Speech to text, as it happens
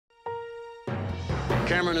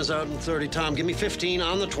Cameron is out in 30. Tom, give me 15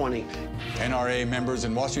 on the 20. NRA members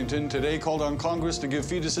in Washington today called on Congress to give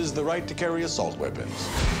fetuses the right to carry assault weapons.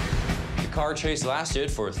 The car chase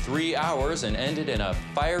lasted for 3 hours and ended in a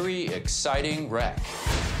fiery, exciting wreck.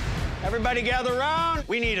 Everybody gather around.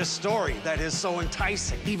 We need a story that is so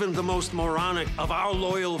enticing. Even the most moronic of our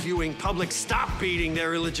loyal viewing public stop beating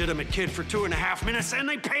their illegitimate kid for 2.5 minutes and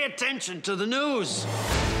they pay attention to the news.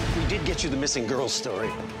 We did get you the missing girl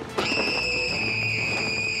story.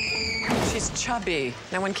 She's chubby.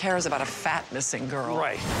 No one cares about a fat missing girl.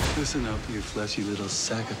 Right. Listen up, you fleshy little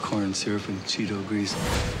sack of corn syrup and Cheeto grease.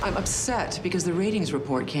 I'm upset because the ratings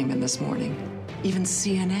report came in this morning. Even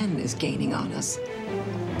CNN is gaining on us.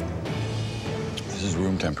 This is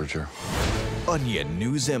room temperature. Onion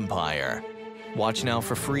News Empire. Watch now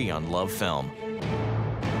for free on Love Film.